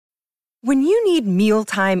When you need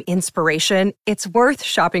mealtime inspiration, it's worth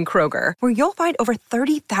shopping Kroger, where you'll find over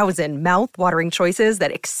 30,000 mouth-watering choices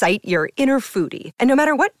that excite your inner foodie. And no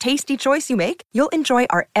matter what tasty choice you make, you'll enjoy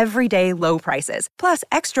our everyday low prices, plus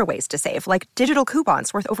extra ways to save, like digital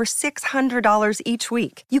coupons worth over $600 each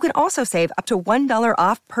week. You can also save up to $1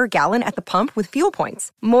 off per gallon at the pump with fuel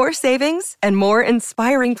points. More savings and more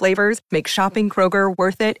inspiring flavors make shopping Kroger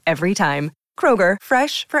worth it every time. Kroger,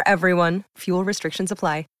 fresh for everyone. Fuel restrictions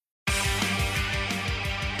apply.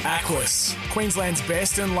 Aquis, Queensland's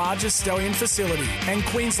best and largest stallion facility and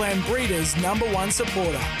Queensland breeders' #1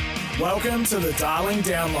 supporter. Welcome to the Darling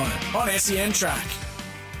Downlow on SEN Track.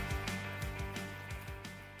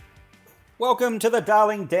 Welcome to the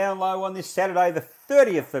Darling Downlow on this Saturday, the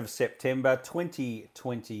 30th of September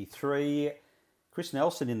 2023. Chris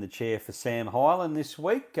Nelson in the chair for Sam Hyland this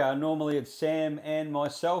week. Normally it's Sam and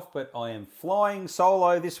myself, but I am flying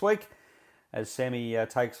solo this week as Sammy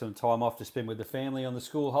takes some time off to spend with the family on the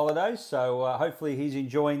school holidays. So hopefully he's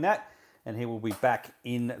enjoying that, and he will be back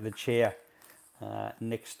in the chair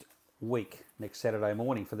next week, next Saturday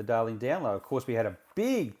morning for the Darling Download. Of course, we had a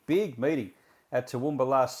big meeting at Toowoomba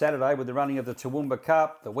last Saturday with the running of the Toowoomba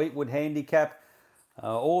Cup, the Wheatwood Handicap,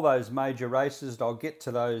 all those major races. I'll get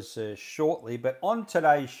to those shortly. But on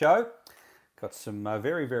today's show, got some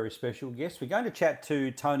very special guests. We're going to chat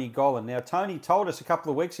to Tony Gollan. Now, Tony told us a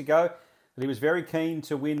couple of weeks ago that he was very keen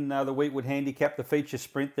to win the Wheatwood Handicap, the feature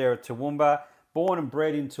sprint there at Toowoomba. Born and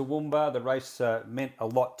bred in Toowoomba, the race meant a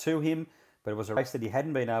lot to him, but it was a race that he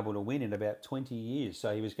hadn't been able to win in about 20 years.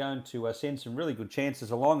 So he was going to send some really good chances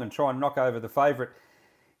along and try and knock over the favourite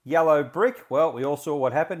Yellow Brick. Well, we all saw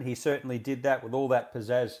what happened. He certainly did that with all that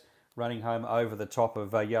pizzazz, running home over the top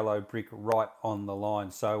of Yellow Brick right on the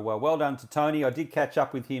line. So well done to Tony. I did catch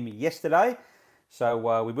up with him yesterday.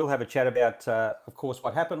 So we will have a chat about, of course,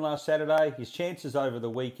 what happened last Saturday, his chances over the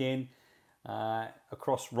weekend, right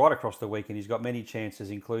across the weekend. He's got many chances,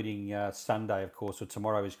 including Sunday, of course, or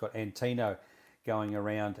tomorrow. He's got Antino going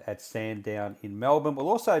around at Sandown in Melbourne. We'll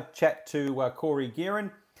also chat to Corey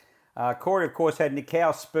Guerin. Corey, of course, had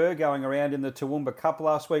Nikau Spur going around in the Toowoomba Cup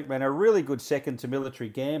last week. Ran a really good second to Military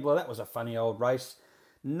Gambler. That was a funny old race.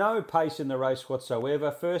 No pace in the race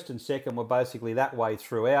whatsoever. First and second were basically that way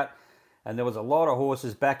throughout. And there was a lot of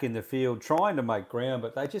horses back in the field trying to make ground,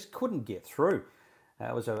 but they just couldn't get through.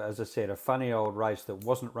 It was, as I said, a funny old race that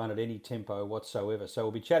wasn't run at any tempo whatsoever. So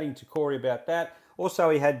we'll be chatting to Corey about that.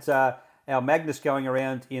 Also, he had our Magnus going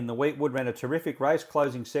around in the Wheatwood, ran a terrific race.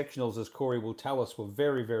 Closing sectionals, as Corey will tell us, were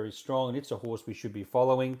very strong, and it's a horse we should be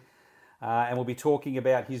following. And we'll be talking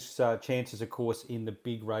about his chances, of course, in the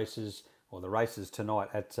big races, or the races tonight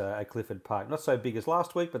at Clifford Park. Not so big as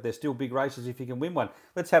last week, but they're still big races if you can win one.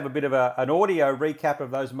 Let's have a bit of an audio recap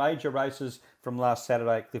of those major races from last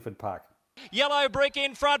Saturday at Clifford Park. Yellow Brick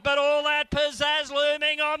in front, but all that pizzazz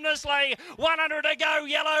looming ominously. 100 to go,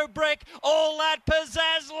 Yellow Brick. All that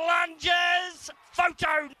pizzazz lunges.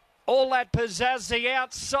 Photo. All that pizzazz the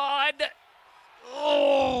outside.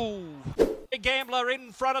 Oh. Gambler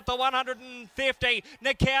in front at the 150.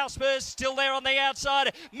 Nikau Spur still there on the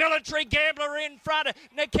outside. Military Gambler in front.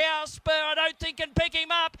 Nikau Spur, I don't think, can pick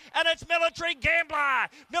him up. And it's Military Gambler.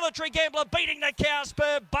 Military Gambler beating Nikau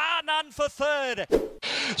Spur, bar none for third.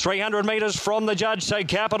 300 metres from the judge, so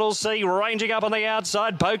Capital C ranging up on the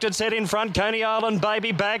outside. Poked it set in front. Coney Island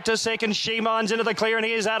Baby back to second. She Mines into the clear, and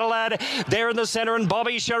here's Adelaide there in the centre, and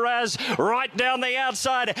Bobby Shiraz right down the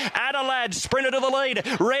outside. Adelaide sprinted to the lead.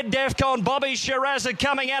 Red Defcon, Bobby Shiraz are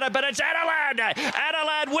coming at it, but it's Adelaide.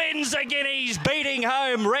 Adelaide wins the Guineas, beating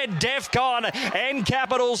home Red Defcon and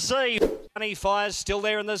Capital C. Honey Fire's still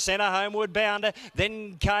there in the centre, homeward bound.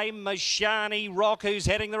 Then came Mashani Rock, who's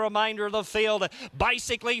heading the remainder of the field.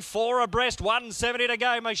 Basically four abreast, 170 to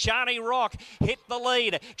go. Mashani Rock hit the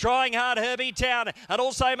lead, trying hard Herbie Town, and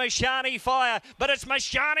also Mashani Fire, but it's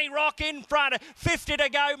Mashani Rock in front. 50 to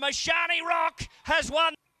go. Mashani Rock has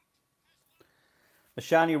won.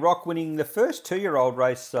 Mashani Rock winning the first two-year-old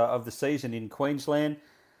race of the season in Queensland.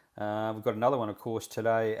 We've got another one, of course,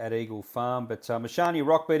 today at Eagle Farm. But Mashani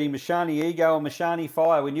Rock beating Mashani Ego and Mashani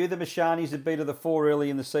Fire. We knew the Mashanis had beat of the four early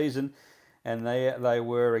in the season, and they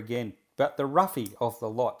were again. But the roughie of the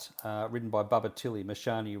lot, ridden by Bubba Tilley,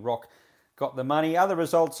 Mashani Rock, got the money. Other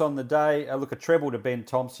results on the day, look, a treble to Ben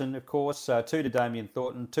Thompson, of course, two to Damien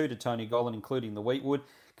Thornton, two to Tony Gollan, including the Wheatwood.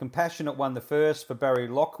 Compassionate won the first for Barry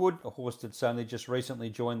Lockwood, a horse that's only just recently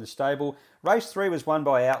joined the stable. Race 3 was won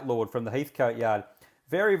by Outlawed from the Heathcote Yard.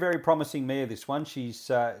 Very promising mare, this one. She's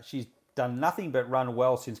done nothing but run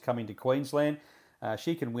well since coming to Queensland.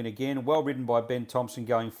 She can win again. Well ridden by Ben Thompson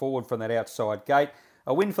going forward from that outside gate.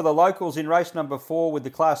 A win for the locals in race number 4 with the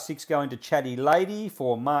Class 6 going to Chatty Lady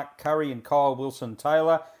for Mark Curry and Kyle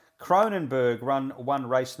Wilson-Taylor. Cronenberg won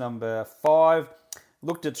race number 5.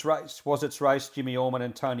 Looked its race. Jimmy Orman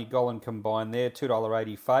and Tony Gollan combined there.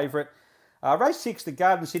 $2.80 favourite. Race 6, the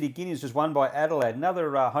Garden City Guineas, was won by Adelaide. Another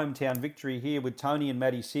hometown victory here with Tony and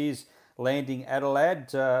Matty Sears landing Adelaide,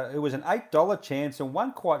 who was an $8 chance and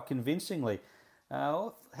won quite convincingly.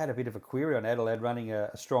 Had a bit of a query on Adelaide running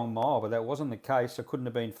a strong mile, but that wasn't the case. I couldn't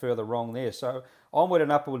have been further wrong there. So onward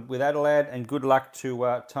and upward with Adelaide, and good luck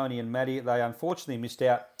to Tony and Matty. They unfortunately missed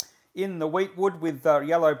out in the Wheatwood with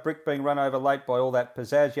Yellow Brick being run over late by All That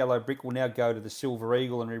Pizzazz. Yellow Brick will now go to the Silver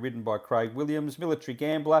Eagle and be ridden by Craig Williams. Military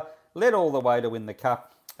Gambler led all the way to win the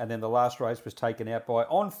Cup, and then the last race was taken out by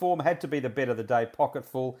On Form. Had to be the bet of the day,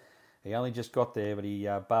 Pocketful. He only just got there, but he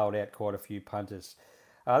bailed out quite a few punters.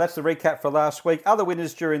 That's the recap for last week. Other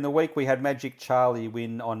winners during the week, we had Magic Charlie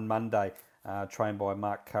win on Monday, trained by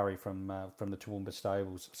Mark Curry from the Toowoomba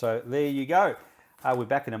Stables. So there you go. We're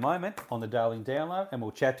back in a moment on the Darling Download, and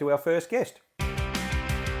we'll chat to our first guest.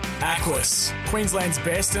 Aquis, Queensland's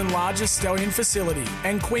best and largest stallion facility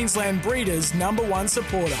and Queensland breeders' #1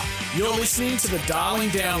 supporter. You're listening to the Darling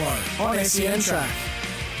Download on SEN Track.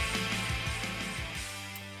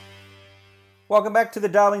 Welcome back to the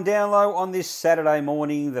Darling Download on this Saturday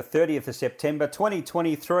morning, the 30th of September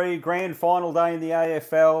 2023, grand final day in the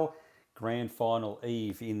AFL, grand final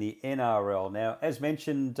eve in the NRL. Now, as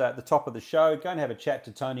mentioned at the top of the show, going to have a chat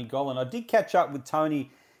to Tony Gollan. I did catch up with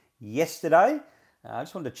Tony yesterday. I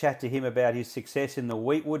just wanted to chat to him about his success in the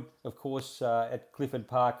Wheatwood, of course, at Clifford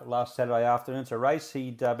Park last Saturday afternoon. It's a race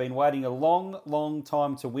he'd been waiting a long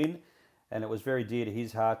time to win, and it was very dear to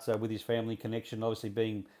his heart with his family connection, obviously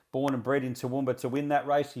being born and bred in Toowoomba to win that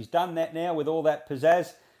race. He's done that now with All That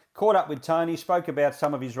Pizzazz. Caught up with Tony, spoke about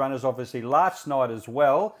some of his runners, obviously, last night as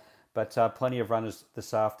well, but plenty of runners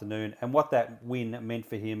this afternoon, and what that win meant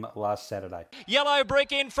for him last Saturday. Yellow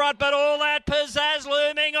Brick in front, but All That Pizzazz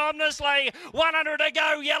looming ominously. 100 to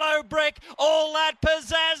go, Yellow Brick. All That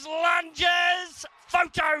Pizzazz lunges.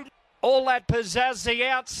 Photo. All That Pizzazz the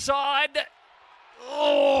outside.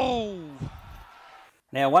 Oh.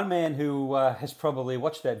 Now, one man who has probably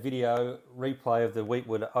watched that video replay of the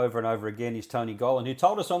Wheatwood over and over again is Tony Gollan, who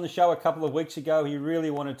told us on the show a couple of weeks ago he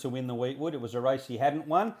really wanted to win the Wheatwood. It was a race he hadn't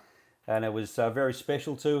won, and it was very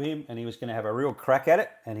special to him, and he was going to have a real crack at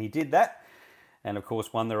it, and he did that, and of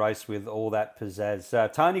course won the race with All That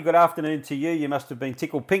Pizzazz. Tony, good afternoon to you. You must have been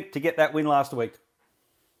tickled pink to get that win last week.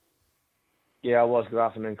 Yeah, I was. Good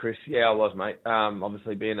afternoon, Chris. Yeah, I was, mate.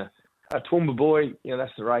 Obviously being a Toowoomba boy,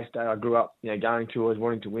 that's the race day I grew up, going to, always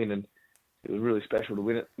wanting to win, and it was really special to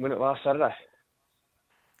win it last Saturday.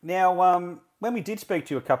 Now, when we did speak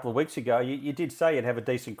to you a couple of weeks ago, you did say you'd have a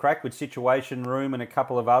decent crack with Situation Room and a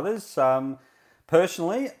couple of others.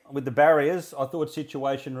 Personally, with the barriers, I thought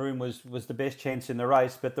Situation Room was the best chance in the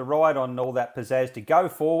race, but the ride on All That Pizzazz to go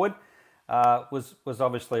forward was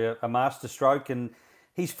obviously a masterstroke, and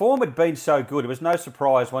his form had been so good, it was no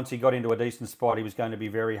surprise once he got into a decent spot, he was going to be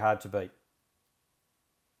very hard to beat.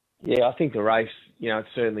 Yeah, I think the race, it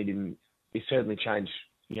certainly changed,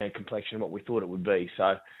 complexion of what we thought it would be.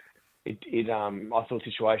 So I thought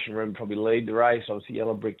Situation Room probably lead the race. Obviously,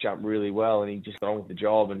 Yellow Brick jumped really well, and he just got on with the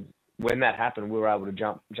job. And when that happened, we were able to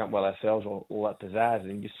jump well ourselves, All That Pizzazz,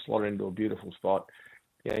 and just slot into a beautiful spot.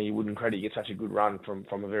 You wouldn't credit you get such a good run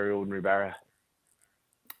from a very ordinary barrier.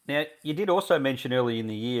 Now, you did also mention early in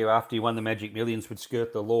the year, after you won the Magic Millions with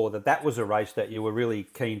Skirt the Law, that was a race that you were really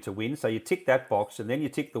keen to win. So you ticked that box, and then you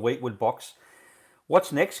ticked the Wheatwood box.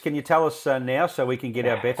 What's next? Can you tell us now so we can get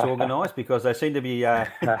our bets organised? Because they seem to be,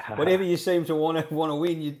 whatever you seem to want to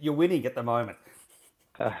win, you're winning at the moment.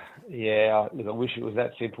 Yeah, look, I wish it was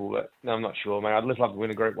that simple, but no, I'm not sure, mate. I'd just love to win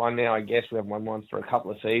a Group 1 now, I guess. We haven't won one for a couple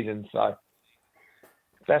of seasons, so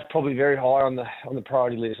that's probably very high on the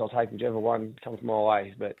priority list. I'll take whichever one comes my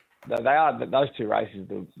way. But those two races,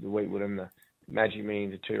 the Wheatwood and the Magic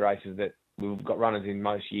Millions, are two races that we've got runners in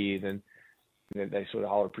most years, and they sort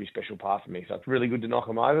of hold a pretty special part for me. So it's really good to knock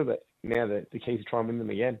them over, but now the key is to try and win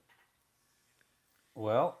them again.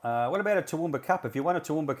 Well, what about a Toowoomba Cup? Have you won a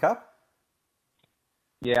Toowoomba Cup?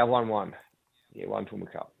 Yeah, I won one. Yeah, one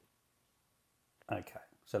Toowoomba Cup. Okay.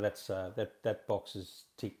 So that's that box is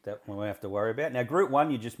ticked. That we won't have to worry about. Now, Group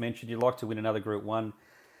 1, you just mentioned you'd like to win another Group 1.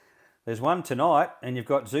 There's one tonight, and you've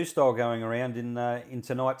got Zoo Style going around in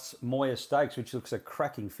tonight's Moya Stakes, which looks a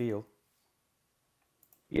cracking field.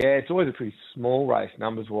 Yeah, it's always a pretty small race,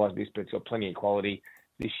 numbers-wise, but it's got plenty of quality.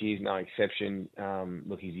 This year's no exception.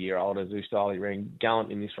 Look, he's a year older. Zoo Style, he ran gallant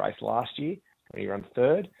in this race last year when he ran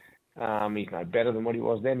third. He's no better than what he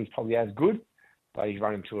was then. He's probably as good, but he's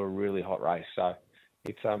running to a really hot race. So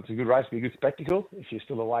it's a good race, be a good spectacle if you're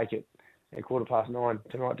still awake at 9:15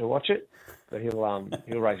 tonight to watch it. But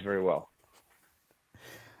he'll race very well.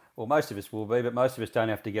 Well, most of us will be, but most of us don't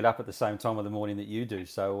have to get up at the same time of the morning that you do.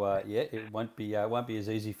 So, it won't be as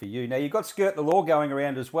easy for you. Now, you've got Skirt the Law going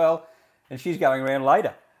around as well, and she's going around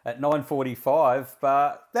later at 9:45.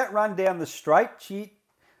 But that run down the straight,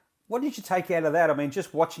 what did you take out of that? I mean,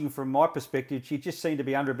 just watching from my perspective, she just seemed to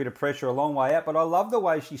be under a bit of pressure a long way out, but I love the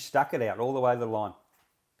way she stuck it out all the way to the line.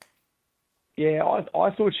 Yeah,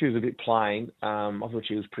 I thought she was a bit plain. I thought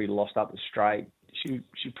she was pretty lost up the straight. She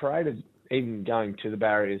paraded, even going to the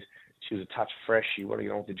barriers, she was a touch fresh. She wanted to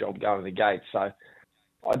get on with the job going to the gate. So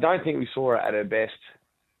I don't think we saw her at her best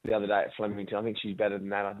the other day at Flemington. I think she's better than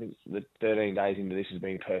that. I think the 13 days into this has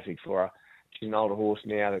been perfect for her. She's an older horse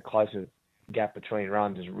now. The closer gap between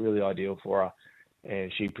runs is really ideal for her.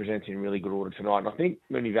 And she presents in really good order tonight. And I think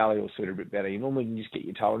Moonee Valley will suit her a bit better. You normally can just get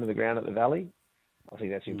your toe into the ground at the Valley. I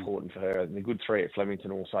think that's important for her. And the good 3 at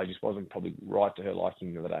Flemington also just wasn't probably right to her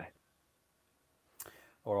liking the other day.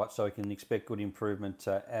 All right, so we can expect good improvement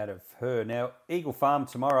out of her. Now, Eagle Farm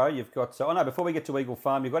tomorrow, you've got... before we get to Eagle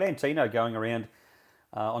Farm, you've got Antino going around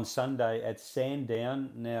on Sunday at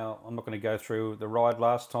Sandown. Now, I'm not going to go through the ride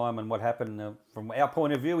last time and what happened. From our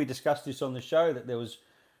point of view, we discussed this on the show, that there was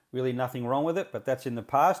really nothing wrong with it, but that's in the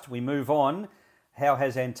past. We move on. How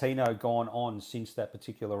has Antino gone on since that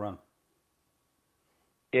particular run?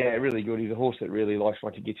 Yeah, really good. He's a horse that really likes,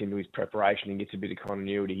 once he gets into his preparation and gets a bit of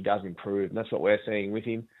continuity, he does improve. And that's what we're seeing with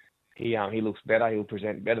him. He looks better. He'll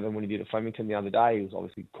present better than when he did at Flemington the other day. He was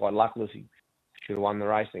obviously quite luckless. He should have won the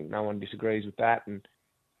race. I think no one disagrees with that. And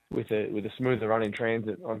with a smoother run in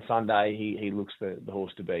transit on Sunday, he looks the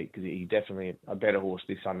horse to beat, because he's definitely a better horse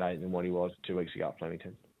this Sunday than what he was 2 weeks ago at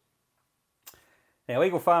Flemington. Now,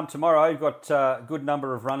 Eagle Farm tomorrow, you've got a good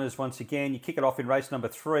number of runners once again. You kick it off in race number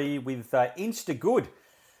 3 with Insta Good.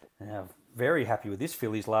 Now, very happy with this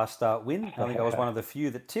filly's last start win. I think I was one of the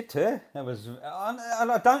few that tipped her.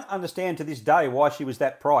 And I don't understand to this day why she was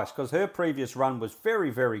that price, because her previous run was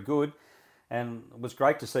very, very good, and it was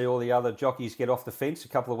great to see all the other jockeys get off the fence a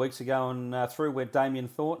couple of weeks ago, and through went Damien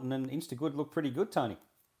Thornton, and Insta Good looked pretty good, Tony.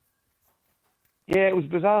 Yeah, it was a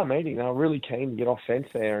bizarre meeting. They were really keen to get off fence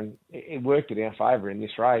there, and it worked in our favour in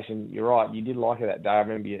this race. And you're right, you did like her that day. I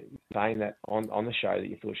remember you saying that on the show, that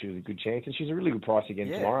you thought she was a good chance, and she's a really good price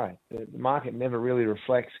again tomorrow. The market never really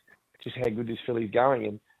reflects just how good this filly's going,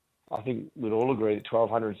 and I think we'd all agree that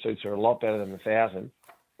 1,200 suits her a lot better than 1,000,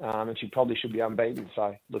 and she probably should be unbeaten.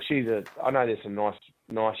 So, look, I know there's some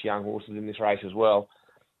nice young horses in this race as well.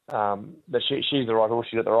 But she's the right horse.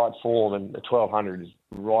 She's got the right form, and the 1,200 is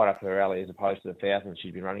right up her alley as opposed to the 1,000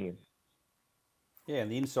 she's been running in. Yeah,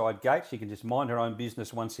 and the inside gate, she can just mind her own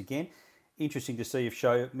business once again. Interesting to see if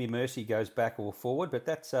Show Me Mercy goes back or forward, but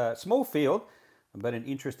that's a small field, but an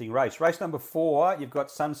interesting race. Race number 4, you've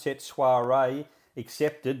got Sunset Soiree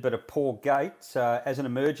accepted, but a poor gate. As an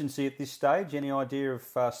emergency at this stage, any idea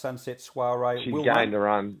if Sunset Soiree will run? She's gained a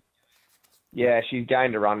run. Yeah, she's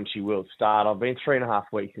gained a run and she will start. I've been 3.5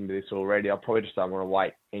 weeks into this already. I probably just don't want to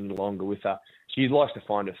wait any longer with her. She likes to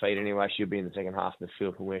find her feet anyway. She'll be in the second half of the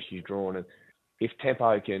field from where she's drawn. And if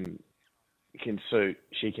tempo can suit,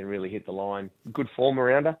 she can really hit the line. Good form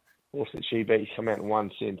around her. Horse that she beat, she's come out and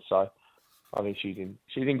won since. So I think she's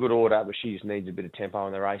in good order, but she just needs a bit of tempo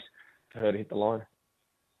in the race for her to hit the line.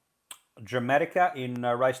 Dramatica in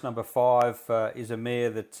race number 5 is a mare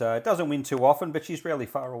that doesn't win too often, but she's rarely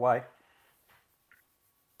far away.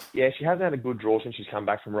 Yeah, she hasn't had a good draw since she's come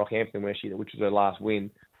back from Rockhampton, which was her last win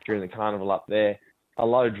during the carnival up there. A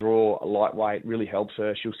low draw, a lightweight, really helps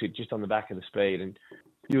her. She'll sit just on the back of the speed, and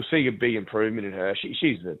you'll see a big improvement in her.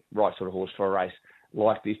 She's the right sort of horse for a race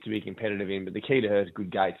like this to be competitive in, but the key to her is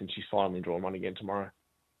good gates, and she's finally drawn one again tomorrow.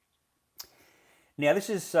 Now, this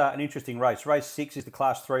is an interesting race. Race 6 is the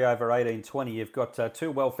Class 3 over 1820. You've got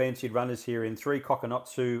 2 well-fancied runners here in 3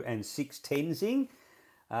 Kokonotsu and 6 Tenzing.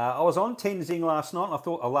 I was on Tenzing last night. I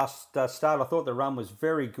thought the run was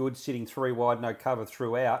very good, sitting 3 wide, no cover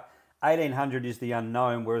throughout. 1800 is the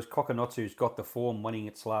unknown, whereas Kokonotsu's got the form, winning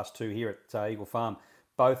its last 2 here at Eagle Farm,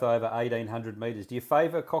 both over 1800 metres. Do you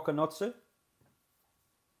favour Kokonotsu?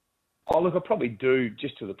 Oh, look, I probably do,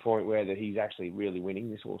 just to the point where that he's actually really winning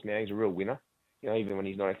this horse now. He's a real winner. You know, even when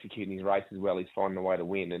he's not executing his races well, he's finding a way to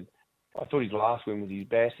win. And I thought his last win was his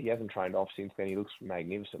best. He hasn't trained off since then. He looks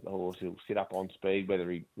magnificent, the horse. He'll sit up on speed, whether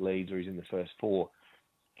he leads or he's in the first 4.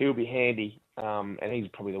 He'll be handy, and he's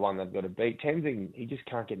probably the one they've got to beat. Tenzing, he just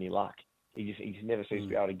can't get any luck. He just never seems to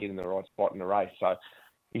be able to get in the right spot in the race. So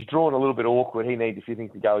he's drawn a little bit awkward. He needs a few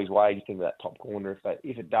things to go his way. You think of that top corner.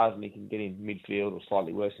 If it does, and he can get in midfield or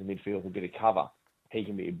slightly worse in midfield with a bit of cover, he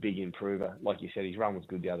can be a big improver. Like you said, his run was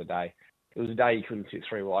good the other day. It was a day he couldn't sit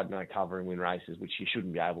 3 wide, no cover and win races, which he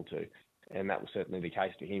shouldn't be able to. And that was certainly the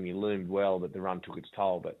case for him. He loomed well, but the run took its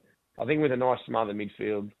toll. But I think with a nice smothered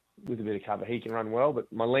midfield, with a bit of cover, he can run well.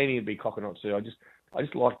 But my leaning would be Coconut Sue. I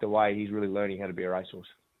just like the way he's really learning how to be a racehorse.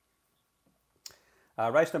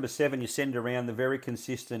 Race number 7, you send around the very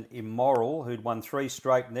consistent Immoral, who'd won 3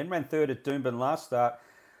 straight and then ran third at Doomben last start.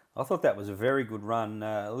 I thought that was a very good run,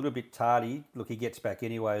 a little bit tardy. Look, he gets back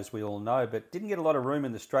anyway, as we all know, but didn't get a lot of room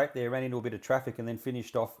in the straight there, ran into a bit of traffic and then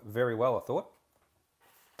finished off very well, I thought.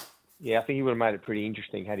 Yeah, I think he would have made it pretty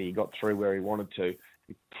interesting had he got through where he wanted to.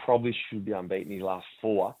 He probably should be unbeaten his last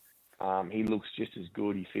 4. He looks just as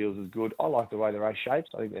good. He feels as good. I like the way the race shapes.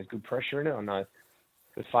 I think there's good pressure in it. I know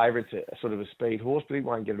the favourite's a sort of a speed horse, but he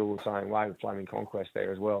won't get it all the same way with Flaming Conquest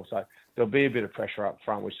there as well. So there'll be a bit of pressure up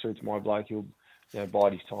front, which suits my bloke. He'll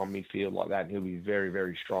bide his time midfield like that, and he'll be very,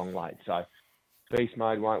 very strong late. So beast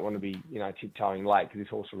mode won't want to be, tiptoeing late because this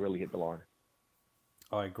horse will really hit the line.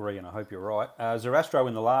 I agree, and I hope you're right. Zarastro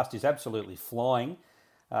in the last is absolutely flying.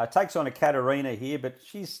 Takes on a Katarina here, but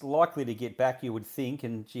she's likely to get back, you would think,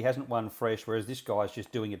 and she hasn't won fresh, whereas this guy's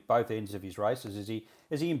just doing it both ends of his races.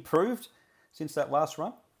 Has he improved since that last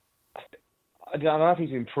run? I don't know if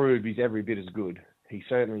he's improved. He's every bit as good. He's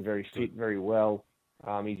certainly very fit, very well.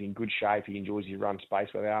 He's in good shape. He enjoys his run space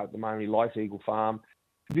without at the moment. He likes Eagle Farm.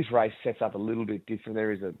 This race sets up a little bit different.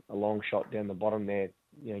 There is a long shot down the bottom there,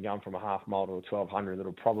 going from a half mile to a 1200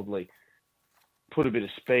 that'll probably put a bit of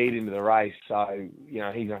speed into the race. So, he's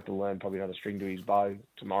going to have to learn probably another string to his bow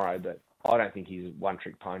tomorrow. But I don't think he's a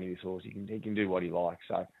one-trick pony, this horse. He can do what he likes.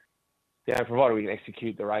 So, provided we can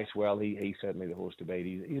execute the race well, he's certainly the horse to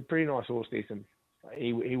beat. He's a pretty nice horse, this, and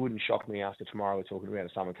he wouldn't shock me after tomorrow we're talking about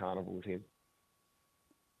a summer carnival with him.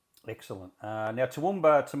 Excellent. Now,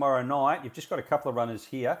 Toowoomba tomorrow night. You've just got a couple of runners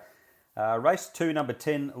here. Race 2, number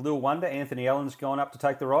 10, Lil Wonder. Anthony Allen's gone up to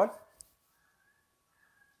take the ride.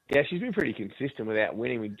 Yeah, she's been pretty consistent without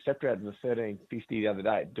winning. We stepped her out to the 13.50 the other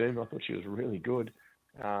day at Doom. I thought she was really good.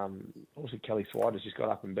 Also, Kelly Swider's just got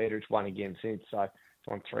up and beat her. It's won again since, so it's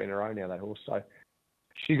won 3 in a row now, that horse. So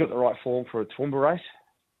she's got the right form for a Toowoomba race.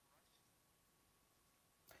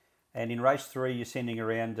 And in race 3, you're sending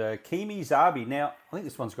around Kimi Zabi. Now, I think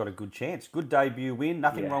this one's got a good chance. Good debut win.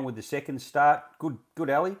 Nothing wrong with the second start. Good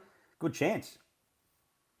alley. Good chance.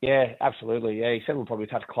 Yeah, absolutely. Yeah, he said we'll probably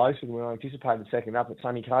touch closer than we anticipated second up at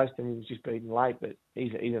Sunny Coast, and he was just beaten late. But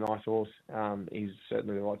he's a nice horse. He's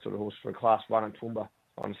certainly the right sort of horse for a Class 1 at Toowoomba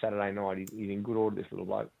on Saturday night. He's in good order, this little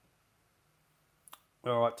bloke.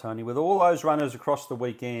 All right, Tony. With all those runners across the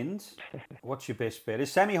weekend, what's your best bet?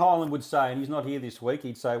 As Sammy Hyland would say, and he's not here this week,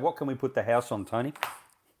 he'd say, what can we put the house on, Tony?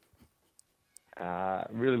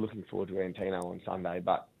 Really looking forward to Antino on Sunday.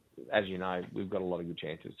 But as you know, we've got a lot of good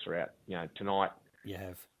chances throughout, tonight. You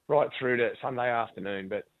have. Right through to Sunday afternoon.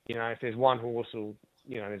 But, if there's one horse or,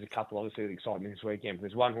 there's a couple obviously that excite me this weekend. But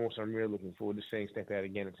there's one horse I'm really looking forward to seeing step out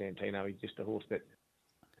again. It's Antino. He's just a horse that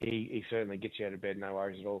he certainly gets you out of bed, no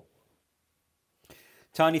worries at all.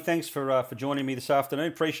 Tony, thanks for joining me this afternoon.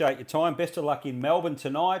 Appreciate your time. Best of luck in Melbourne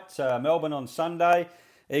tonight, Melbourne on Sunday,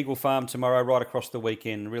 Eagle Farm tomorrow, right across the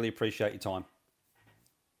weekend. Really appreciate your time.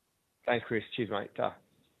 Thanks, Chris. Cheers, mate. Ta.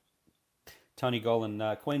 Tony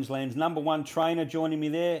Gollan, Queensland's number 1 trainer, joining me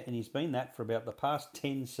there, and he's been that for about the past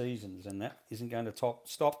 10 seasons, and that isn't going to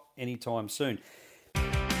stop anytime soon.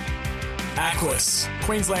 Aquis,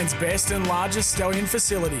 Queensland's best and largest stallion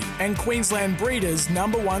facility and Queensland breeders'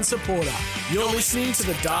 number 1 supporter. You're listening to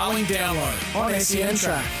the Darling Download on SEN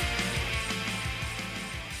Track.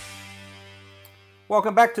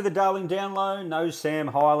 Welcome back to the Darling Download. No Sam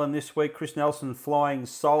Hyland this week. Chris Nelson flying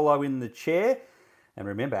solo in the chair. And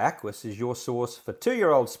remember, Aquis is your source for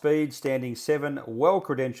 2-year-old speed, standing 7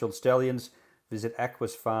 well-credentialed stallions. Visit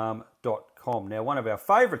aquisfarm.com. Now, one of our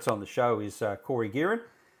favourites on the show is Corey Guerin.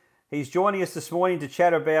 He's joining us this morning to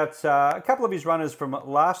chat about a couple of his runners from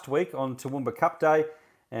last week on Toowoomba Cup Day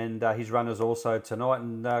and his runners also tonight.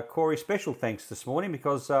 And Corey, special thanks this morning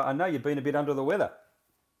because I know you've been a bit under the weather.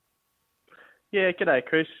 Yeah, g'day,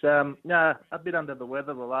 Chris. A bit under the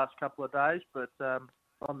weather the last couple of days, but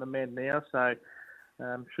on the mend now, so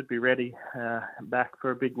should be ready back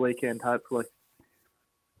for a big weekend, hopefully.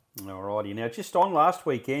 All righty. Now, just on last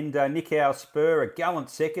weekend, Nick Howe Spur, a gallant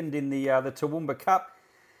second in the Toowoomba Cup.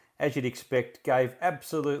 As you'd expect, gave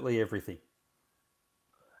absolutely everything.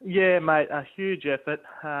 Yeah, mate, a huge effort.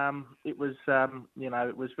 It was,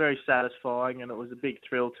 it was very satisfying, and it was a big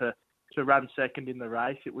thrill to run second in the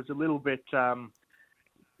race. It was a little bit,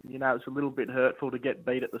 it was a little bit hurtful to get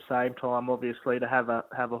beat at the same time. Obviously, to have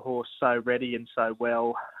a horse so ready and so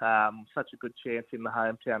well, such a good chance in the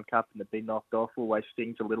Hometown Cup, and to be knocked off always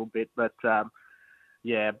stings a little bit. But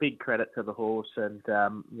big credit to the horse, and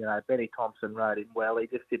Benny Thompson rode him well. He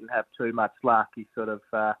just didn't have too much luck. He sort of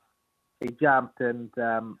he jumped, and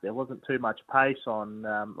there wasn't too much pace on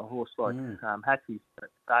a horse like Hatchie's.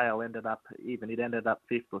 Dale ended up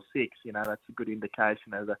fifth or sixth. That's a good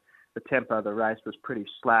indication of the tempo of the race was pretty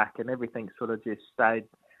slack, and everything sort of just stayed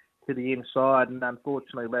to the inside, and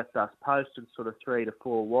unfortunately left us posted sort of 3 to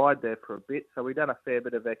 4 wide there for a bit. So we done a fair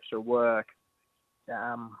bit of extra work.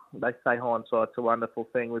 They say hindsight's a wonderful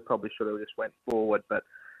thing. We probably should have just went forward, but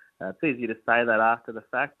it's easy to say that after the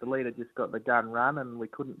fact. The leader just got the gun run, and we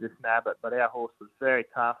couldn't just nab it. But our horse was very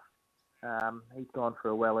tough. He's gone for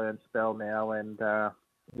a well-earned spell now, and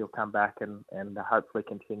he'll come back and hopefully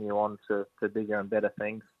continue on to bigger and better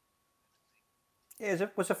things. Yeah,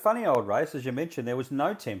 it was a funny old race, as you mentioned. There was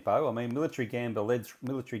no tempo. I mean, Military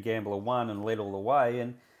Gambler won and led all the way,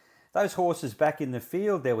 and those horses back in the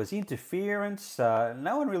field, there was interference.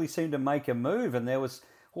 No one really seemed to make a move, and there was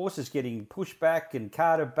horses getting pushed back and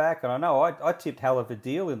carted back. And I know I tipped Hell of a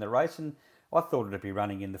Deal in the race, and I thought it'd be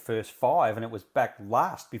running in the first 5, and it was back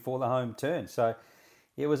last before the home turn. So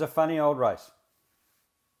it was a funny old race.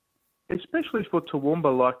 Especially for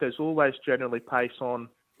Toowoomba, there's always generally pace on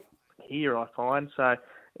here, I find. So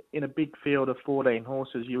in a big field of 14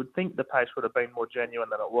 horses, you would think the pace would have been more genuine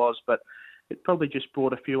than it was, but it probably just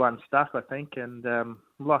brought a few unstuck, I think. And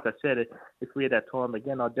like I said, if we had our time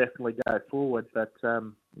again, I'd definitely go forward. But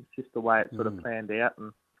it's just the way it sort of planned out.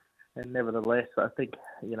 And nevertheless, I think,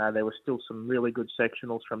 there were still some really good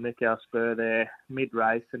sectionals from Nick Spur there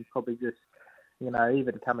mid-race, and probably just,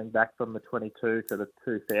 even coming back from the 22 to the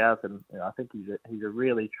 2000, I think he's a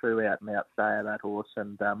really true out-and-out stayer, that horse.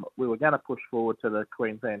 And we were going to push forward to the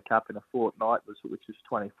Queensland Cup in a fortnight, which is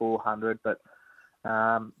 2,400, but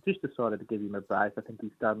just decided to give him a break. I think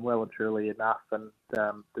he's done well and truly enough, and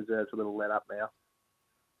deserves a little let up now.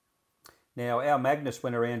 Now, our Magnus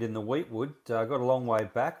went around in the Wheatwood, got a long way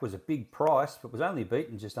back, was a big price, but was only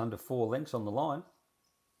beaten just under 4 lengths on the line.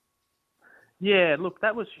 Yeah, look,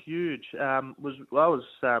 that was huge. It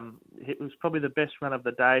was probably the best run of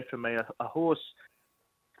the day for me. A horse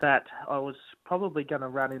that I was probably going to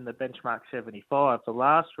run in the benchmark 75 the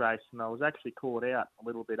last race, and I was actually caught out a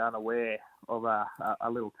little bit unaware of a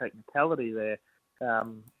little technicality there.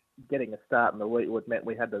 Getting a start in the Wheatwood meant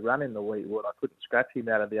we had to run in the Wheatwood. I couldn't scratch him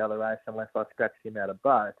out of the other race unless I scratched him out of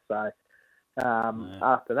both. So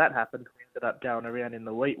after that happened, we ended up going around in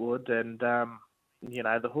the Wheatwood, and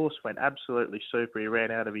the horse went absolutely super. He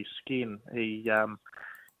ran out of his skin. He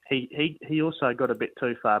also got a bit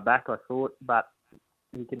too far back, I thought, but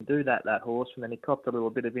he can do that horse. And then he copped a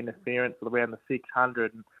little bit of interference around the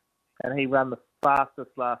 600, and he ran the fastest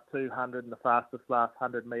last 200 and the fastest last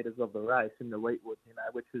 100 metres of the race in the Wheatwood,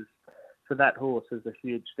 which is, for that horse, is a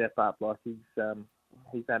huge step up.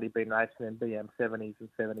 He's only been racing in BM 70s and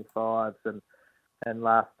 75s, and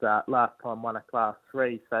last time won a Class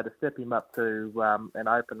 3. So to step him up to an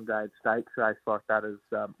open grade stakes race like that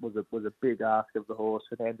was a big ask of the horse.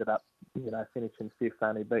 It ended up, finishing 5th,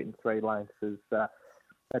 only beaten 3 lengths, is a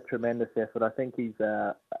tremendous effort. I think he's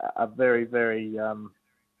a very, very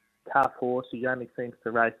tough horse. He only seems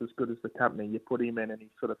to race as good as the company you put him in, and he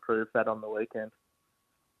sort of proved that on the weekend.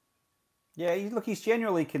 Yeah, he's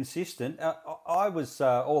generally consistent. I was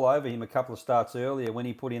all over him a couple of starts earlier when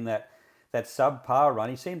he put in that subpar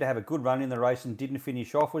run. He seemed to have a good run in the race and didn't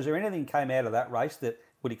finish off. Was there anything came out of that race that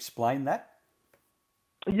would explain that?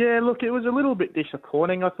 Yeah, look, it was a little bit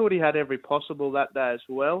disappointing. I thought he had every possible that day as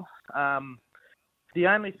well. The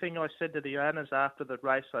only thing I said to the owners after the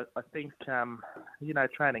race, I think,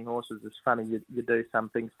 training horses is funny. You do some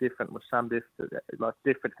things different with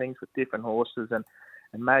different things with different horses, and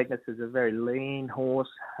Magnus is a very lean horse.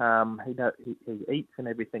 He eats and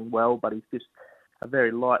everything well, but he's just a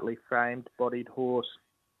very lightly framed, bodied horse.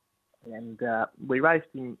 And we raced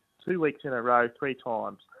him 2 weeks in a row, 3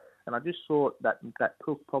 times. And I just thought that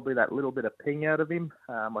took probably that little bit of ping out of him.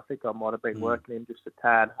 I think I might have been working him just a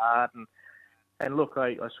tad hard. And look,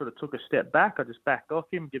 I sort of took a step back. I just backed off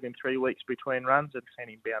him, give him 3 weeks between runs, and seen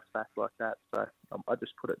him bounce back like that. So I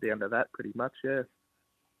just put it down to that pretty much, yeah.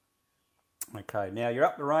 Okay, now you're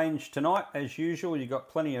up the range tonight. As usual, you've got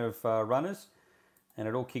plenty of runners, and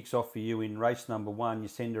it all kicks off for you in race number 1. You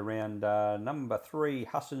send around number 3,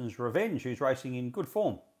 Hassan's Revenge, who's racing in good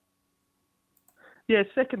form. Yeah,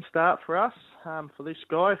 second start for us, for this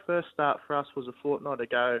guy. First start for us was a fortnight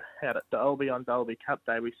ago out at Dolby on Dolby Cup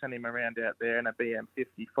Day. We sent him around out there in a BM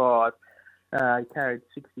 55. He carried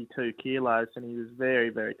 62 kilos and he was very,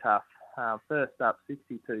 very tough. First up,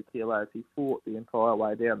 62 kilos. He fought the entire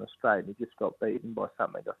way down the straight and he just got beaten by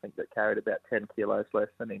something, I think, that carried about 10 kilos less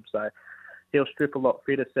than him. So he'll strip a lot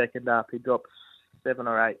fitter second up. He drops 7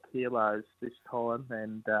 or 8 kilos this time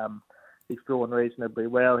and he's drawn reasonably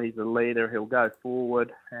well. He's a leader. He'll go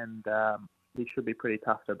forward and he should be pretty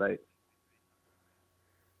tough to beat.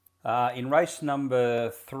 In race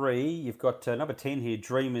number 3, you've got number 10 here,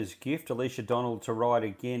 Dreamer's Gift, Alicia Donald to ride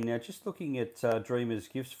again. Now, just looking at Dreamer's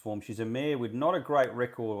Gift's form, she's a mare with not a great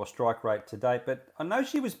record or strike rate to date, but I know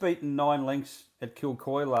she was beaten 9 lengths at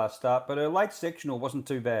Kilcoy last start, but her late sectional wasn't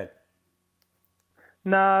too bad.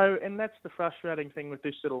 No, and that's the frustrating thing with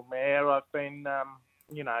this little mare. I've been,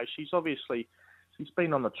 she's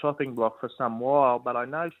been on the chopping block for some while, but I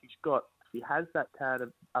know she has that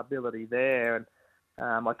ability there, and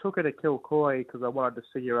I took her to Kilcoy because I wanted to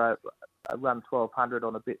see her run 1200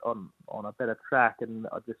 on a better track, and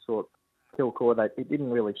I just thought Kilcoy, it didn't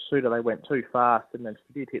really suit her. They went too fast, and then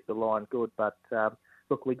she did hit the line good. But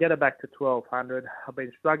look, we get her back to 1200. I've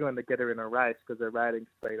been struggling to get her in a race because her rating's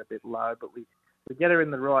been a bit low, but we get her in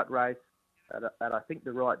the right race at I think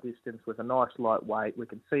the right distance with a nice light weight. We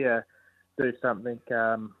can see her do something.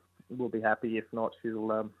 We'll be happy. If not,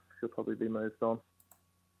 she'll probably be moved on.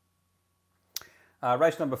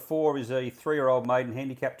 Race number 4 is a 3-year-old maiden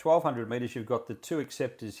handicap, 1200 metres. You've got the 2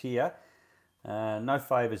 acceptors here. No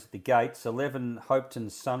favours at the gates. 11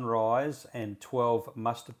 Hopeton Sunrise and 12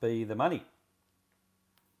 Must Be the Money.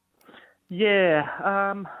 Yeah,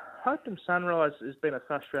 Hopeton Sunrise has been a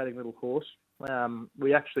frustrating little horse.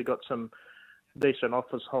 We actually got some decent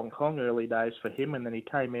offers Hong Kong early days for him, and then he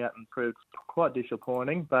came out and proved quite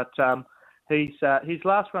disappointing. But his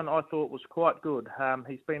last run I thought was quite good.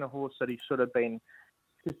 He's been a horse that he's sort of been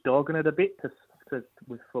just dogging it a bit,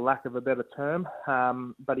 for lack of a better term.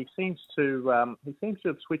 But he seems to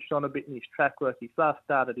have switched on a bit in his track work. His last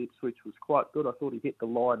start at Ipswich was quite good. I thought he hit the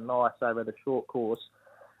line nice over the short course.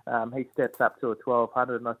 He steps up to a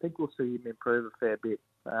 1200, and I think we'll see him improve a fair bit.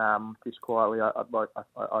 Just quietly, I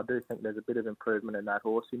do think there's a bit of improvement in that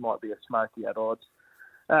horse. He might be a smoky at odds.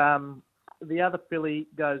 The other filly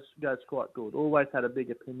goes quite good. Always had a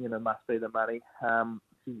big opinion and Must Be the Money.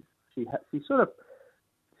 She's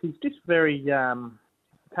just very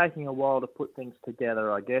taking a while to put things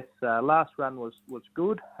together, I guess. Last run was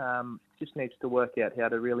good. Just needs to work out how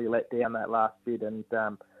to really let down that last bit, and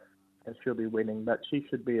she'll be winning. But she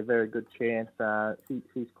should be a very good chance.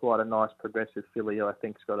 She's quite a nice progressive filly who I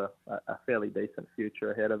think's got a fairly decent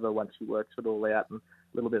future ahead of her once she works it all out, and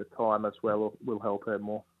a little bit of time as well will help her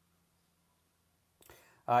more.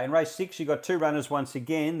 In race 6, you've got 2 runners once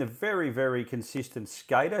again. The very, very consistent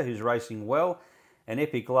Skater, who's racing well, and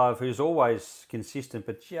Epic Love, who's always consistent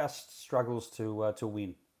but just struggles to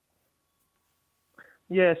win.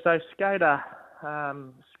 Yeah, so Skater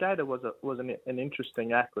was an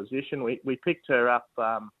interesting acquisition. We picked her up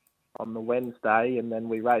on the Wednesday, and then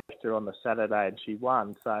we raced her on the Saturday, and she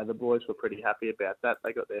won. So the boys were pretty happy about that.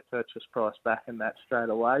 They got their purchase price back in that straight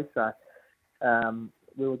away. So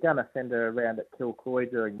we were going to send her around at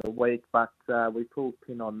Kilcoy during the week, but we pulled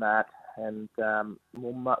pin on that, and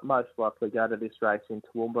we'll most likely go to this race in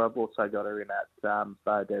Toowoomba. I've also got her in at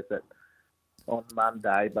Bow Desert on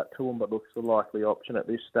Monday, but Toowoomba looks the likely option at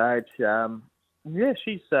this stage.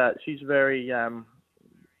 She's very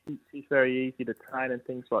easy to train and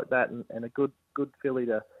things like that, and a good filly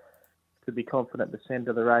to be confident to send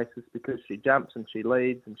to the races because she jumps and she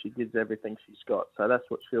leads and she gives everything she's got. So that's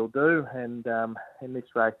what she'll do. And in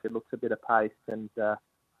this race, it looks a bit of pace, and I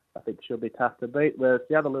think she'll be tough to beat. Whereas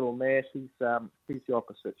the other little mare, she's the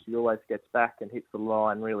opposite. She always gets back and hits the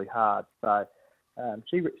line really hard. So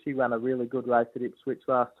she ran a really good race at Ipswich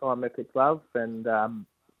last time, Epic Love, and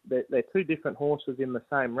they're 2 different horses in the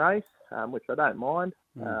same race, which I don't mind.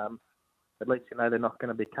 At least you know they're not going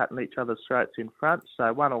to be cutting each other's throats in front.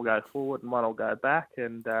 So one will go forward and one will go back,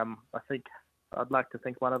 and I'd like to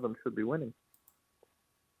think one of them should be winning.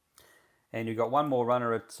 And you've got one more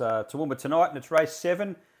runner at Toowoomba tonight, and it's race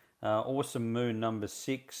 7. Awesome Moon number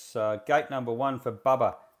 6. Gate number 1 for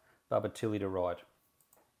Bubba Tilly to ride.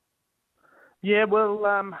 Yeah,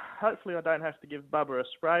 well, hopefully I don't have to give Bubba a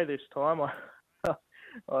spray this time.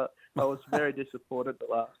 I was very disappointed the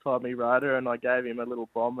last time he rode her, and I gave him a little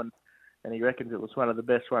bomb, and he reckons it was one of the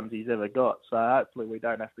best ones he's ever got. So hopefully we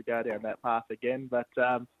don't have to go down that path again. But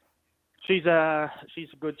she's a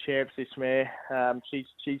good chance, this mare. She's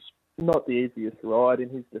not the easiest ride in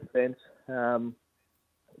his defence.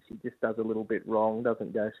 She just does a little bit wrong,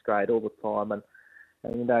 doesn't go straight all the time, and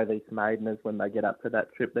you know these maideners, when they get up to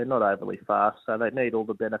that trip, they're not overly fast, so they need all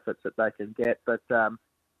the benefits that they can get. But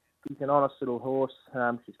an honest little horse.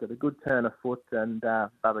 She's got a good turn of foot, and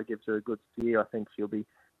Bubba gives her a good steer. I think she'll be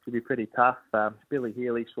pretty tough. Billy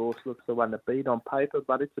Healy's horse looks the one to beat on paper,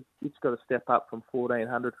 but it's got to step up from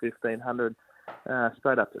 1,400, 1,500,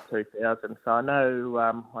 straight up to 2,000. So I know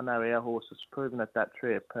our horse has proven at that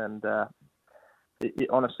trip, and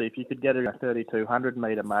honestly, if you could get her a 3,200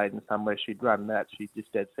 metre maiden somewhere, she'd run that. She'd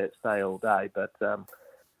just dead set stay all day, but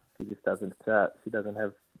she just doesn't. She doesn't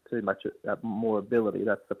have too much more ability.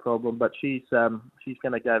 That's the problem. But she's going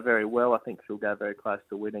to go very well. I think she'll go very close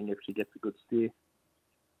to winning if she gets a good steer.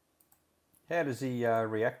 How does he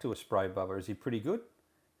react to a spray, Bubba? Is he pretty good?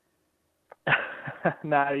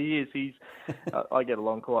 No, he is. I get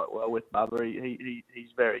along quite well with Bubba.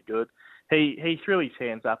 He's very good. He threw his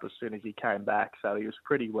hands up as soon as he came back, so he was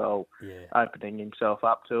pretty well opening himself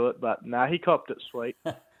up to it. But no, he copped it sweet.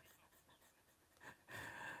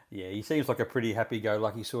 Yeah, he seems like a pretty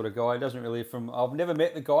happy-go-lucky sort of guy. He doesn't really I've never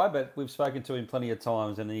met the guy, but we've spoken to him plenty of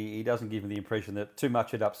times, and he doesn't give me the impression that too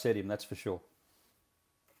much had upset him, that's for sure.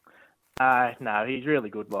 No, he's really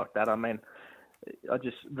good like that. I mean,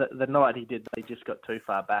 the night he just got too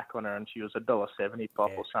far back on her, and she was $1.70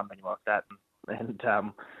 pop or something like that. And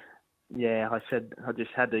I said I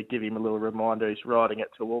just had to give him a little reminder. He's riding at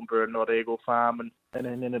Toowoomba and not Eagle Farm, and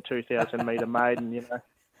then in a 2,000 metre maiden, you know.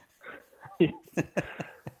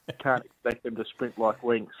 Can't expect him to sprint like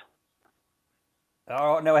Winks.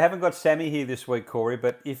 All right, now I haven't got Sammy here this week, Corey,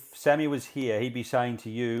 but if Sammy was here, he'd be saying to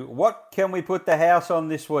you, what can we put the house on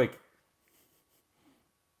this week?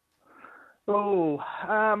 Oh,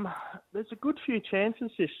 there's a good few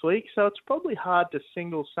chances this week, so it's probably hard to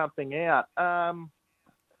single something out.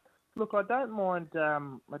 Look, I don't mind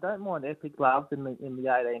Epic Love in the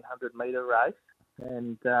 1,800 metre race,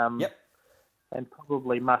 and and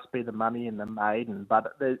probably Must Be the Money in the maiden.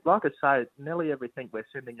 But like I say, nearly everything we're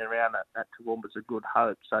sending around at Toowoomba's a good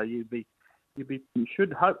hope. So you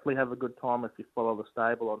should hopefully have a good time if you follow the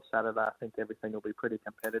stable on Saturday. I think everything will be pretty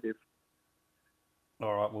competitive.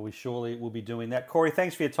 All right, well, we surely will be doing that. Corey,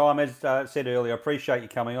 thanks for your time. As I said earlier, I appreciate you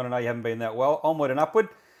coming on. I know you haven't been that well. Onward and upward,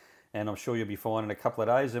 and I'm sure you'll be fine in a couple of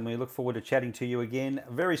days, and we look forward to chatting to you again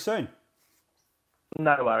very soon.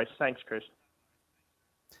 No worries. Thanks, Chris.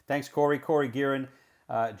 Thanks, Corey. Corey Guerin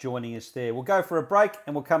joining us there. We'll go for a break,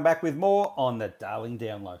 and we'll come back with more on the Darling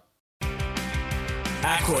Downlow.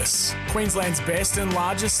 Aquis, Queensland's best and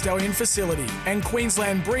largest stallion facility and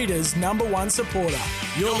Queensland Breeders' #1 supporter.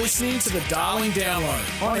 You're listening to the Darling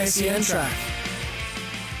Download on SEN Track.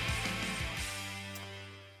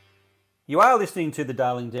 You are listening to the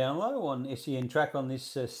Darling Download on SEN Track on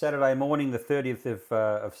this Saturday morning, the 30th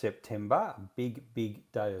of September.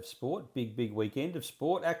 Big day of sport, big weekend of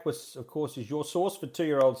sport. Aquis, of course, is your source for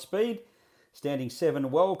 2-year-old speed. Standing 7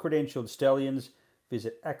 well-credentialed stallions.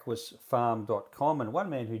 Visit aquisfarm.com. And one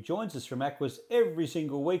man who joins us from Aquis every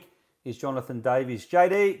single week is Jonathan Davies.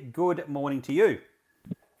 JD, good morning to you.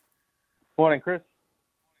 Morning, Chris.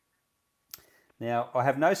 Now, I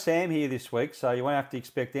have no Sam here this week, so you won't have to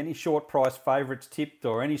expect any short price favourites tipped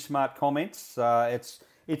or any smart comments. It's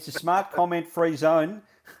a smart comment free zone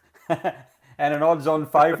and an odds-on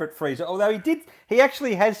favourite free zone. Although he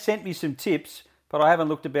actually has sent me some tips, but I haven't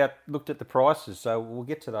looked at the prices, so we'll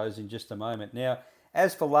get to those in just a moment. Now,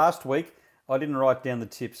 as for last week, I didn't write down the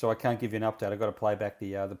tips, so I can't give you an update. I've got to play back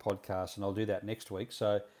the podcast, and I'll do that next week.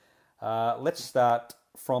 So let's start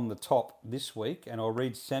from the top this week, and I'll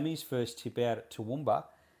read Sammy's first tip out at Toowoomba,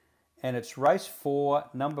 and it's race 4,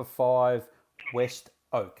 number 5, West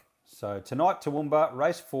Oak. So tonight, Toowoomba,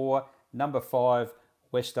 race 4, number 5,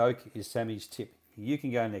 West Oak is Sammy's tip. You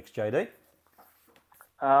can go next, JD.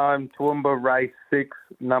 Toowoomba, race 6,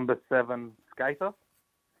 number 7, Skater.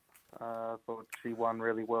 Thought she won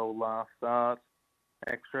really well last start.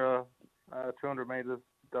 Extra 200 metres,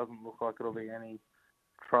 doesn't look like it'll be any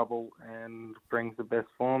trouble, and brings the best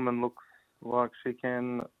form and looks like she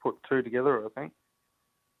can put 2 together, I think.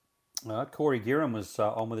 Corey Guerin was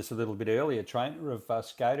on with us a little bit earlier, trainer of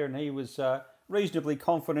Skater, and he was reasonably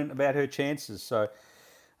confident about her chances. So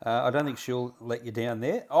I don't think she'll let you down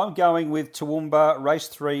there. I'm going with Toowoomba, race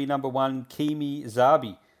 3, number 1, Kimi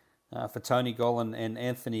Zabi, for Tony Gollan and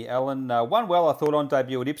Anthony Allen. Won well, I thought, on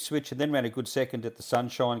debut at Ipswich, and then ran a good second at the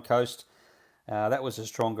Sunshine Coast. That was a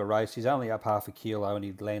stronger race. He's only up half a kilo, and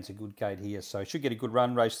he lands a good gate here. So should get a good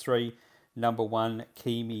run. Race 3, number 1,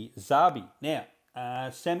 Kimi Zabi. Now,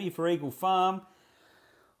 Sammy for Eagle Farm.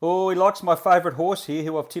 Oh, he likes my favourite horse here,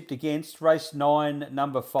 who I've tipped against. Race 9,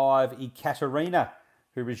 number 5, Ekaterina,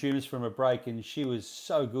 who resumes from a break, and she was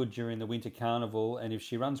so good during the Winter Carnival. And if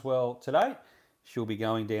she runs well today, she'll be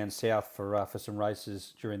going down south for some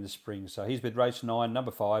races during the spring. So he's with race 9,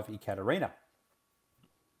 number 5, Ekaterina.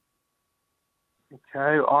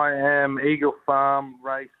 Okay, I am Eagle Farm,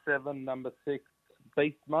 race 7, number 6,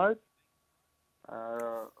 Beast Mode.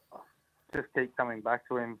 Just keep coming back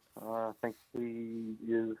to him. I think he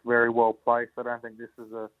is very well placed. I don't think this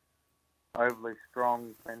is a overly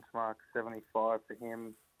strong benchmark. 75 for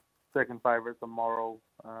him. Second favourite's a Moral.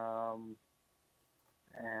 And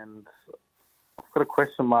I've got a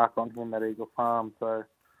question mark on him at Eagle Farm, so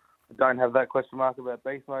I don't have that question mark about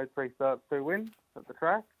Beast Mode. 3 starts, 2 wins at the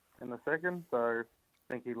track in the second, so I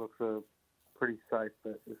think he looks a pretty safe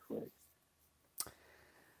bet this week.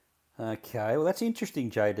 Okay, well that's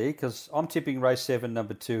interesting, JD, because I'm tipping race 7,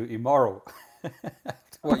 number 2, Immoral.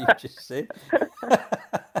 What you just said.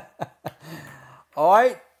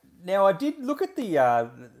 I did look at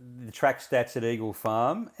the track stats at Eagle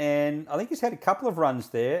Farm, and I think he's had a couple of runs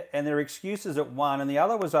there, and there are excuses at one, and the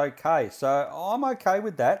other was okay. So I'm okay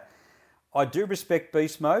with that. I do respect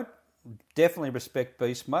Beast Mode. Definitely respect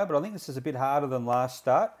Beast Mode, but I think this is a bit harder than last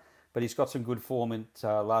start. But he's got some good form in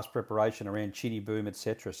last preparation around Chinny Boom,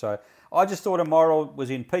 etc. So I just thought Immoral was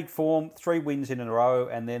in peak form, 3 wins in a row,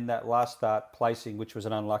 and then that last start placing, which was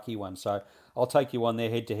an unlucky one. So I'll take you on there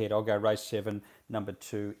head-to-head. I'll go race 7, number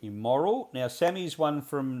 2, Immoral. Now, Sammy's one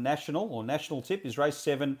from National Tip is race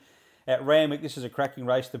 7 at Randwick. This is a cracking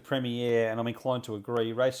race, the Premiere, and I'm inclined to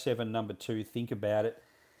agree. Race 7, number 2, Think About It.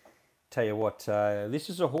 Tell you what, this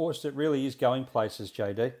is a horse that really is going places,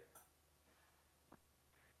 JD.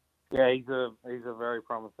 Yeah, he's a very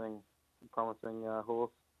promising horse.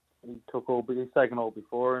 He's taken all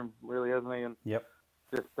before him, really, hasn't he? And yep,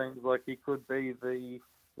 just seems like he could be the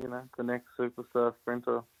next superstar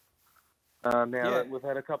sprinter. That we've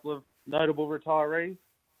had a couple of notable retirees.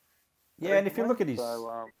 Yeah, and if you look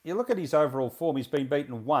at his overall form, he's been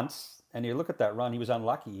beaten once, and you look at that run, he was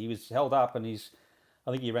unlucky. He was held up, and I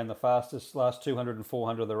think he ran the fastest last 200 and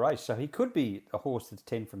 400 of the race, so he could be a horse that's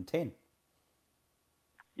 10 from 10.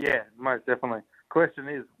 Yeah, most definitely. Question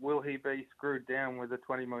is, will he be screwed down with a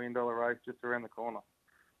 $20 million race just around the corner?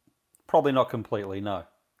 Probably not completely, no.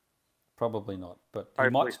 Probably not, but he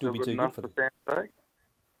might still be too good for them.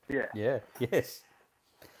 Yeah, yes.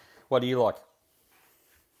 What do you like?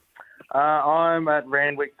 I'm at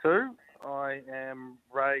Randwick 2. I am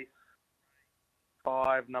race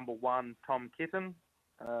 5, number 1, Tom Kitten.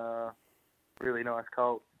 Really nice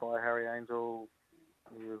colt by Harry Angel.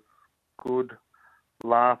 He was good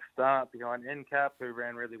last start behind NCAP, who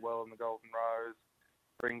ran really well in the Golden Rose,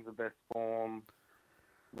 brings the best form.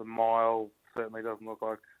 The mile certainly doesn't look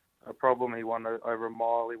like a problem. He won over a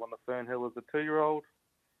mile. He won the Fernhill as a 2-year-old.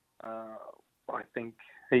 I think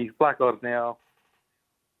he's black odds now.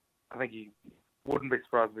 I think he wouldn't be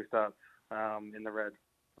surprised if he starts in the red.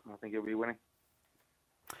 I think he'll be winning.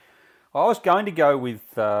 I was going to go with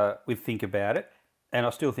Think About It, and I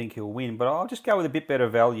still think he'll win, but I'll just go with a bit better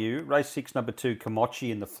value. Race 6, number 2, Komochi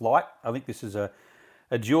in the Flight. I think this is a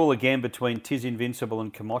duel again between Tiz Invincible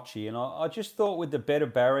and Komochi, and I just thought with the better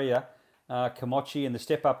barrier, Komochi and the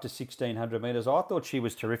step up to 1,600 metres, I thought she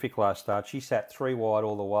was terrific last start. She sat 3 wide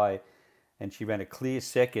all the way, and she ran a clear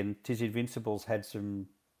second. Tiz Invincible's had some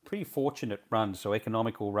pretty fortunate runs, so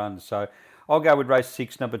economical runs. So I'll go with race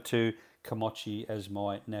 6, number 2, Komochi as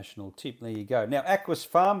my national tip. There you go. Now, Aquis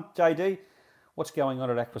Farm, JD, what's going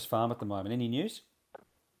on at Aquis Farm at the moment? Any news?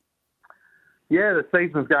 Yeah, the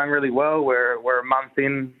season's going really well. We're a month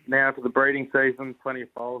in now to the breeding season. Plenty of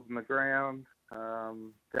foals in the ground.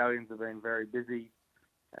 Stallions have been very busy.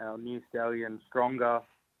 Our new stallion, Stronger,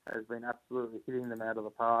 has been absolutely hitting them out of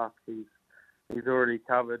the park. He's already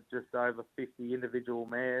covered just over 50 individual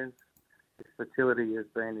mares. His fertility has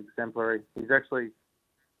been exemplary. He's actually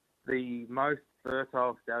the most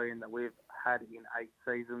fertile stallion that we've had in 8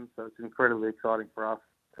 seasons, so it's incredibly exciting for us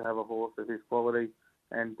to have a horse of his quality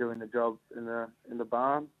and doing the job in the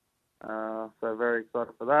barn. So very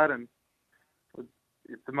excited for that, and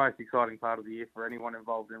it's the most exciting part of the year for anyone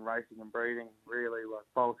involved in racing and breeding. Really, like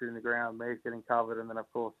foals in the ground, mares getting covered, and then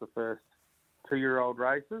of course the first 2-year-old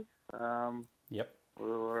races. Yep. We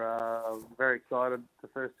were very excited. The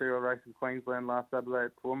first 2-year-old race in Queensland last Saturday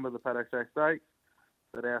at Toowoomba, the Paddock Show Stakes,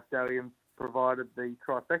 that our stallions provided the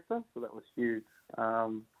trifecta, so that was huge.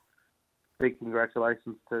 Big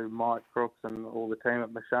congratulations to Mike Crooks and all the team at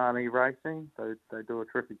Mashani Racing. They do a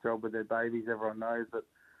terrific job with their babies. Everyone knows that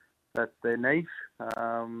that's their niche.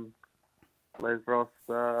 Les Ross,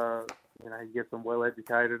 he gets them well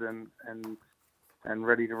educated and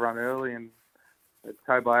ready to run early. And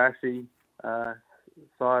Kobayashi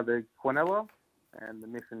sired the Quinella, and the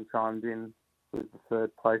Mission chimed in with the 3rd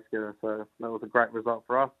place getter. So that was a great result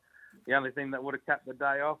for us. The only thing that would have capped the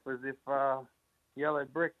day off was if Yellow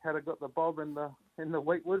Brick had got the bob in the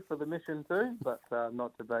Wheatwood for the Mission too, but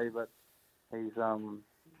not to be. But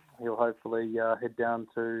he'll hopefully head down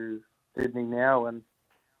to Sydney now and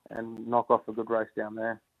knock off a good race down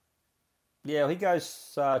there. Yeah, well, he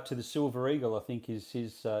goes to the Silver Eagle, I think, is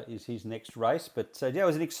his next race. But yeah, it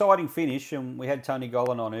was an exciting finish, and we had Tony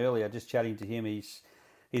Gollan on earlier, just chatting to him. He's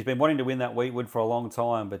been wanting to win that Wheatwood for a long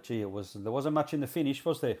time, but gee, there wasn't much in the finish,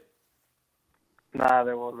 was there? No,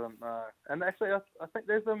 there wasn't. No. And actually, I think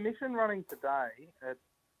there's a mission running today at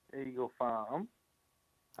Eagle Farm.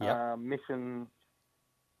 Yeah. Mission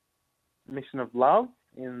of Love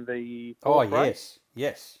in the race.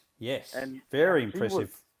 Yes. And very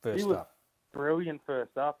impressive first up. Brilliant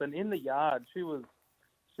first up, and in the yard she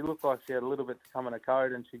looked like she had a little bit to come in her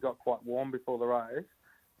coat, and she got quite warm before the race.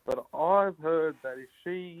 But I've heard that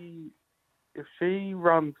if she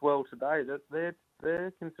runs well today, that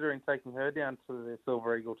they're considering taking her down to the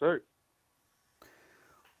Silver Eagle too.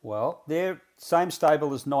 Well, they're same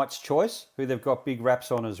stable as Knight's Choice, who they've got big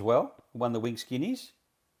raps on as well. Won the Winx Guineas.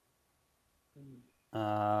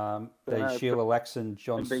 The Sheila Lax and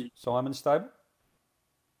John Simon stable.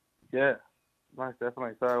 Yeah, most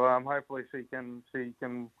definitely. So hopefully she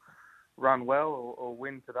can run well or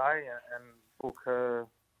win today and book her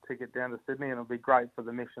ticket down to Sydney, and it'll be great for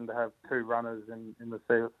the mission to have two runners in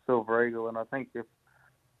the Silver Eagle. And I think if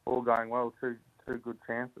all going well, two good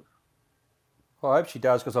chances. Well, I hope she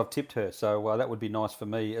does, because I've tipped her, so that would be nice for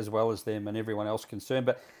me as well as them and everyone else concerned.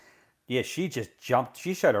 But yeah, she just jumped.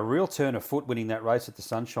 She showed a real turn of foot winning that race at the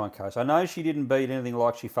Sunshine Coast. I know she didn't beat anything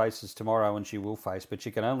like she faces tomorrow, and she will face, but she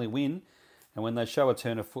can only win. And when they show a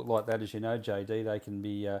turn of foot like that, as you know, JD,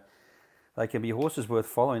 they can be horses worth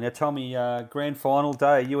following. Now, tell me, grand final day,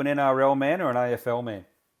 are you an NRL man or an AFL man?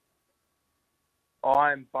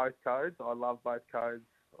 I'm both codes. I love both codes.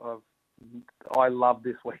 I love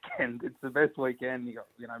this weekend. It's the best weekend. You got,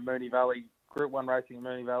 Moonee Valley, Group 1 racing in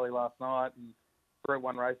Moonee Valley last night, and Group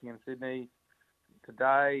 1 racing in Sydney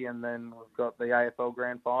today, and then we've got the AFL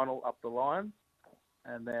Grand Final up the Lions,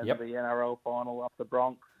 and then the NRL Final up the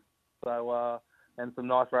Bronx. So, and some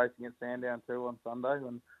nice racing at Sandown too on Sunday,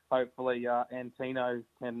 and hopefully Antino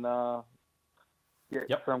can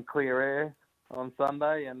get some clear air on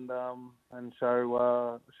Sunday and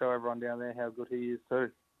show everyone down there how good he is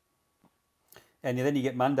too. And then you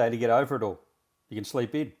get Monday to get over it all. You can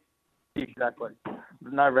sleep in. Exactly.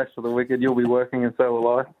 No rest for the wicked. You'll be working, and so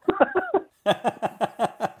will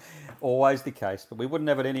I. Always the case, but we wouldn't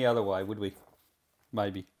have it any other way, would we?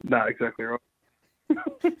 Maybe. No, exactly right.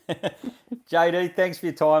 JD, thanks for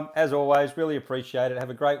your time. As always, really appreciate it. Have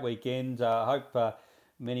a great weekend. I hope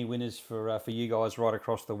many winners for you guys right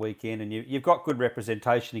across the weekend. And you've got good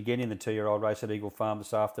representation again in the 2-year-old race at Eagle Farm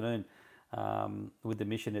this afternoon with the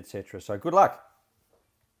mission, etc. So good luck.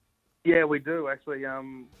 Yeah, we do actually.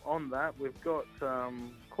 On that, we've got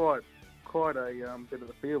quite a bit of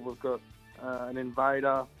the field. We've got an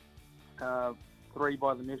Invader, 3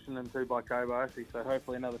 by the Mission and 2 by Kobayashi. So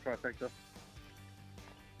hopefully another trifecta.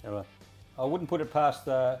 I wouldn't put it past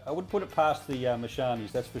the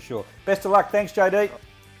Mashanis, that's for sure. Best of luck. Thanks, JD.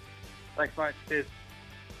 Thanks, mate.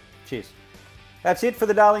 Cheers. That's it for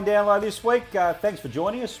the Darling Download this week. Thanks for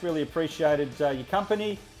joining us. Really appreciated your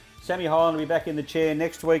company. Sammy Hyland will be back in the chair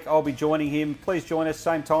next week. I'll be joining him. Please join us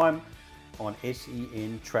same time on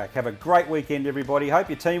SEN Track. Have a great weekend, everybody. Hope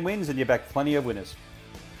your team wins and you back plenty of winners.